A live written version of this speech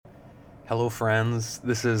Hello, friends.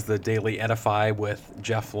 This is the Daily Edify with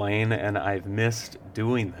Jeff Lane, and I've missed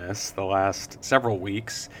doing this the last several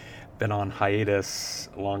weeks. Been on hiatus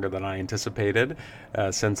longer than I anticipated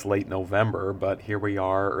since late November, but here we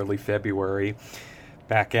are, early February,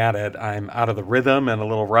 back at it. I'm out of the rhythm and a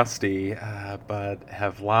little rusty, but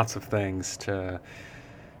have lots of things to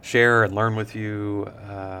share and learn with you,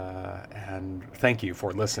 and thank you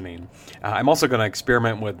for listening. I'm also going to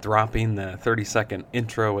experiment with dropping the 30-second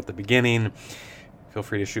intro at the beginning. Feel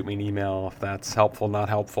free to shoot me an email if that's helpful, not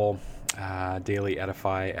helpful,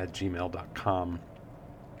 dailyedify@gmail.com.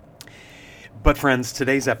 But friends,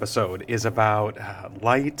 today's episode is about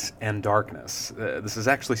light and darkness. This is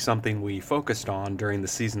actually something we focused on during the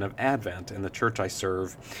season of Advent in the church I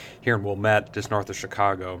serve here in Wilmette, just north of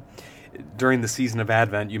Chicago. During the season of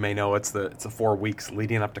Advent, you may know it's the 4 weeks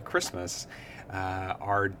leading up to Christmas.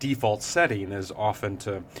 Our default setting is often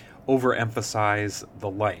to overemphasize the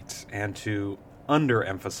light and to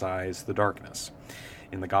underemphasize the darkness.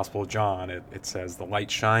 In the Gospel of John, it says, "The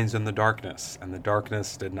light shines in the darkness, and the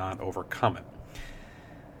darkness did not overcome it."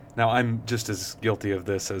 Now, I'm just as guilty of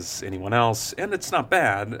this as anyone else, and it's not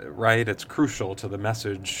bad, right? It's crucial to the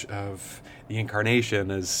message of the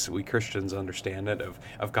incarnation as we Christians understand it, of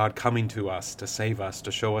God coming to us to save us,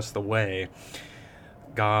 to show us the way.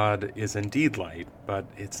 God is indeed light, but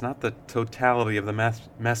it's not the totality of the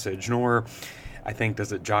message, nor, I think,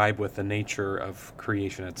 does it jibe with the nature of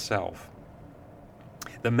creation itself.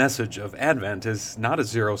 The message of Advent is not a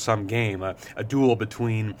zero-sum game, a duel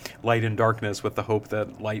between light and darkness with the hope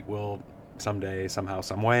that light will someday, somehow,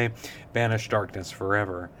 some way, banish darkness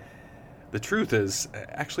forever. The truth is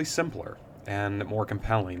actually simpler and more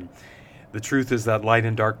compelling. The truth is that light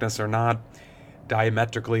and darkness are not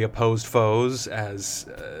diametrically opposed foes, as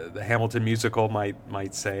the Hamilton musical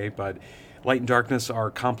might say, but light and darkness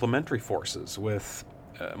are complementary forces with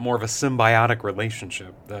more of a symbiotic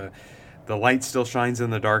relationship. The light still shines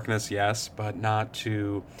in the darkness, yes, but not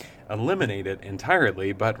to eliminate it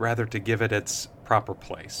entirely, but rather to give it its proper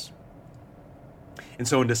place. And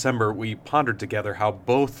so in December, we pondered together how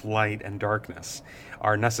both light and darkness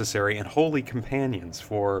are necessary and holy companions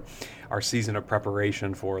for our season of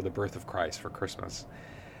preparation for the birth of Christ, for Christmas.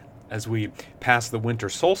 As we pass the winter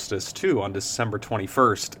solstice, too, on December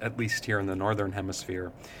 21st, at least here in the northern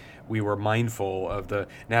hemisphere, we were mindful of the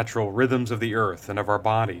natural rhythms of the earth and of our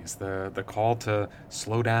bodies, the call to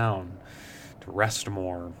slow down, to rest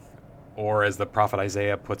more, or as the prophet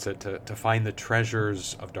Isaiah puts it, to find the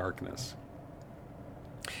treasures of darkness.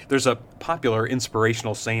 There's a popular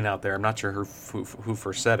inspirational saying out there, I'm not sure who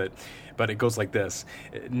first said it, but it goes like this: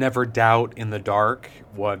 never doubt in the dark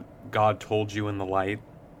what God told you in the light.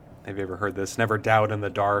 Have you ever heard this? Never doubt in the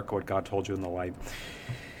dark what God told you in the light.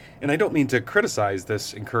 And I don't mean to criticize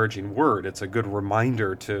this encouraging word. It's a good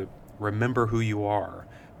reminder to remember who you are,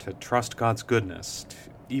 to trust God's goodness,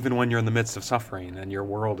 even when you're in the midst of suffering and your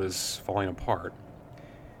world is falling apart.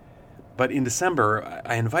 But in December,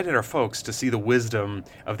 I invited our folks to see the wisdom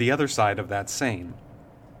of the other side of that saying.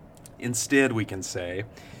 Instead, we can say,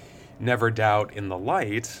 never doubt in the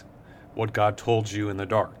light what God told you in the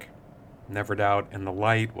dark. Never doubt in the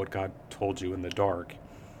light what God told you in the dark.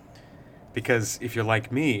 Because if you're like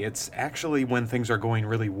me, it's actually when things are going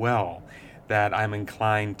really well that I'm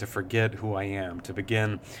inclined to forget who I am, to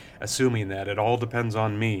begin assuming that it all depends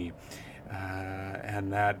on me,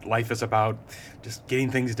 and that life is about just getting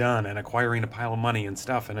things done and acquiring a pile of money and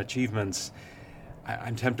stuff and achievements.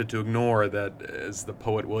 I'm tempted to ignore that, as the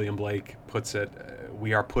poet William Blake puts it,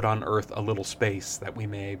 we are put on earth a little space that we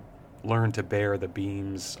may learn to bear the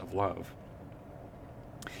beams of love.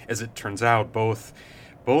 As it turns out, both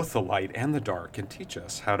the light and the dark can teach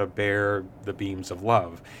us how to bear the beams of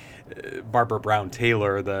love. Barbara Brown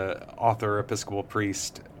Taylor, the author, Episcopal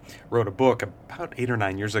priest, wrote a book about 8 or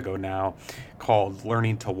 9 years ago now called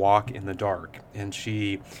Learning to Walk in the Dark. And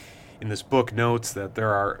she, in this book, notes that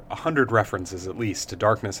there are 100 references at least to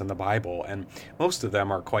darkness in the Bible, and most of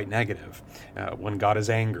them are quite negative. When God is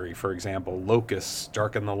angry, for example, locusts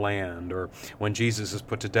darken the land, or when Jesus is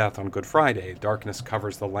put to death on Good Friday, darkness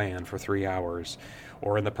covers the land for 3 hours.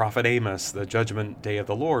 Or in the prophet Amos, the judgment day of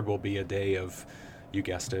the Lord will be a day of, you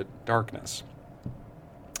guessed it, darkness.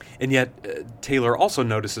 And yet, Taylor also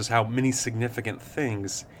notices how many significant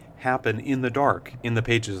things happen in the dark in the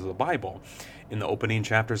pages of the Bible. In the opening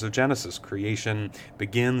chapters of Genesis, creation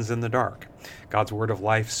begins in the dark. God's word of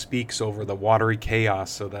life speaks over the watery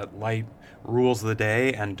chaos so that light rules the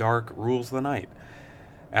day and dark rules the night.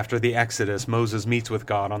 After the Exodus, Moses meets with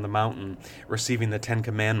God on the mountain, receiving the Ten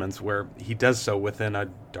Commandments, where he does so within a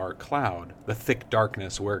dark cloud, the thick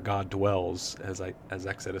darkness where God dwells, as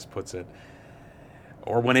Exodus puts it.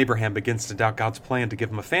 Or when Abraham begins to doubt God's plan to give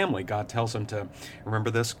him a family, God tells him to, remember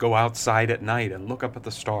this, go outside at night and look up at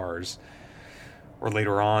the stars. Or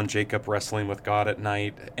later on, Jacob wrestling with God at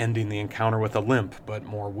night, ending the encounter with a limp, but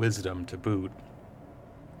more wisdom to boot.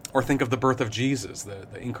 Or think of the birth of Jesus,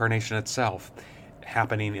 the incarnation itself,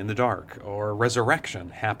 happening in the dark. Or resurrection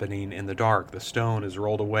happening in the dark. The stone is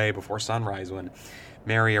rolled away before sunrise when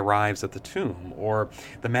Mary arrives at the tomb. Or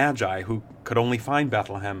the Magi, who could only find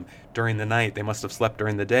Bethlehem during the night. They must have slept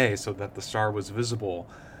during the day so that the star was visible,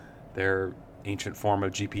 their ancient form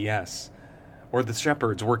of GPS. Or the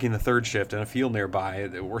shepherds working the third shift in a field nearby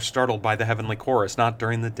were startled by the heavenly chorus, not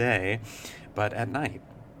during the day, but at night.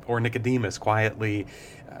 Or Nicodemus quietly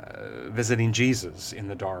visiting Jesus in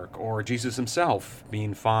the dark. Or Jesus himself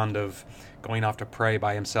being fond of going off to pray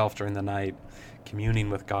by himself during the night, communing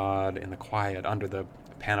with God in the quiet under the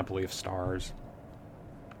panoply of stars.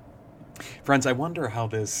 Friends, I wonder how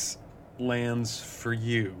this lands for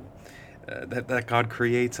you, that God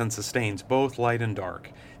creates and sustains both light and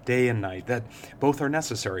dark, day and night, that both are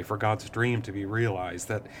necessary for God's dream to be realized,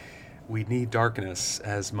 that we need darkness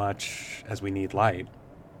as much as we need light.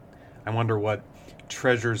 I wonder what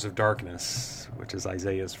treasures of darkness, which is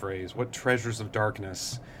Isaiah's phrase, what treasures of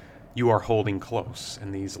darkness you are holding close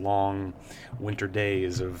in these long winter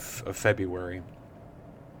days of February.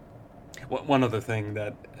 One other thing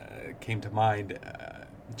that came to mind,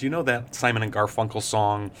 do you know that Simon and Garfunkel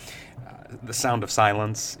song, The Sound of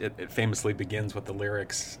Silence? It famously begins with the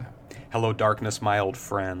lyrics, "Hello darkness, my old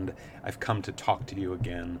friend, I've come to talk to you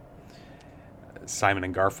again." Simon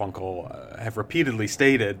and Garfunkel have repeatedly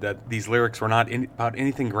stated that these lyrics were not about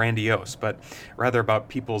anything grandiose, but rather about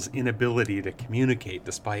people's inability to communicate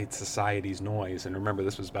despite society's noise. And remember,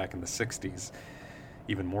 this was back in the 60s,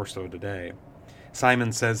 even more so today.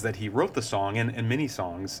 Simon says that he wrote the song and many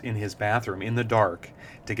songs in his bathroom in the dark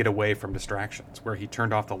to get away from distractions, where he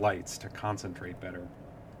turned off the lights to concentrate better.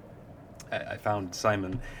 I found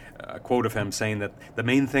Simon, a quote of him saying that the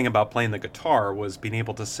main thing about playing the guitar was being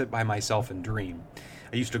able to sit by myself and dream.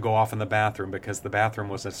 I used to go off in the bathroom because the bathroom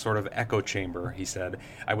was a sort of echo chamber, he said.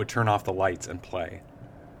 I would turn off the lights and play.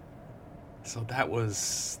 So that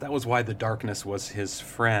was why the darkness was his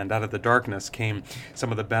friend. Out of the darkness came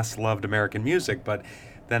some of the best loved American music, but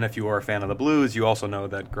then if you are a fan of the blues, you also know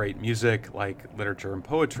that great music, like literature and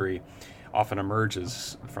poetry, often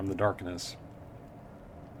emerges from the darkness.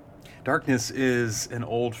 Darkness is an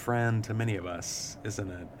old friend to many of us, isn't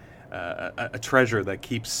it? A treasure that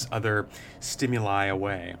keeps other stimuli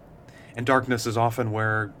away. And darkness is often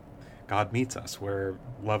where God meets us, where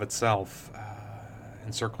love itself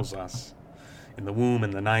encircles us. In the womb, in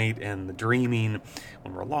the night, and the dreaming,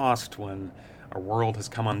 when we're lost, when our world has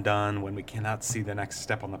come undone, when we cannot see the next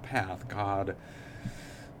step on the path, God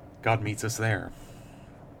meets us there.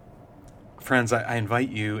 Friends, I invite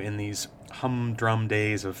you in these humdrum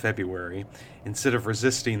days of February, instead of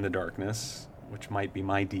resisting the darkness, which might be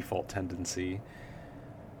my default tendency,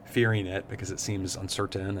 fearing it because it seems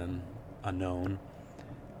uncertain and unknown,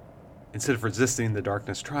 instead of resisting the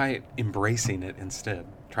darkness, try embracing it instead.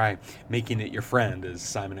 Try making it your friend, as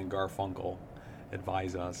Simon and Garfunkel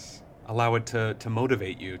advise us. Allow it to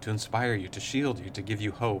motivate you, to inspire you, to shield you, to give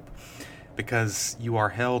you hope, because you are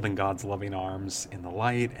held in God's loving arms in the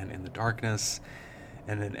light and in the darkness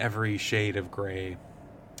and in every shade of gray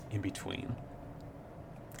in between.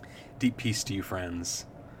 Deep peace to you, friends.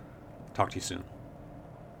 Talk to you soon.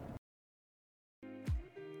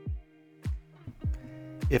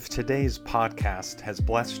 If today's podcast has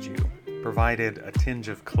blessed you, provided a tinge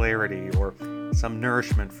of clarity or some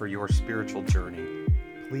nourishment for your spiritual journey,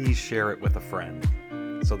 please share it with a friend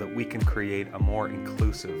so that we can create a more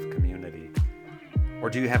inclusive community.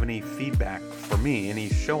 Or do you have any feedback for me, any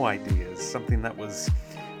show ideas, something that was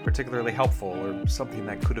particularly helpful or something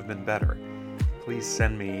that could have been better? Please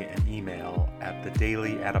send me an email at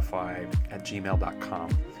thedailyedify@gmail.com.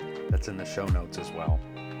 That's in the show notes as well.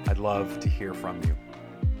 I'd love to hear from you.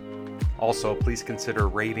 Also, please consider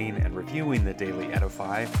rating and reviewing The Daily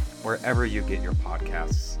Edify wherever you get your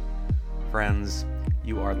podcasts. Friends,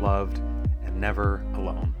 you are loved and never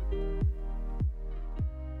alone.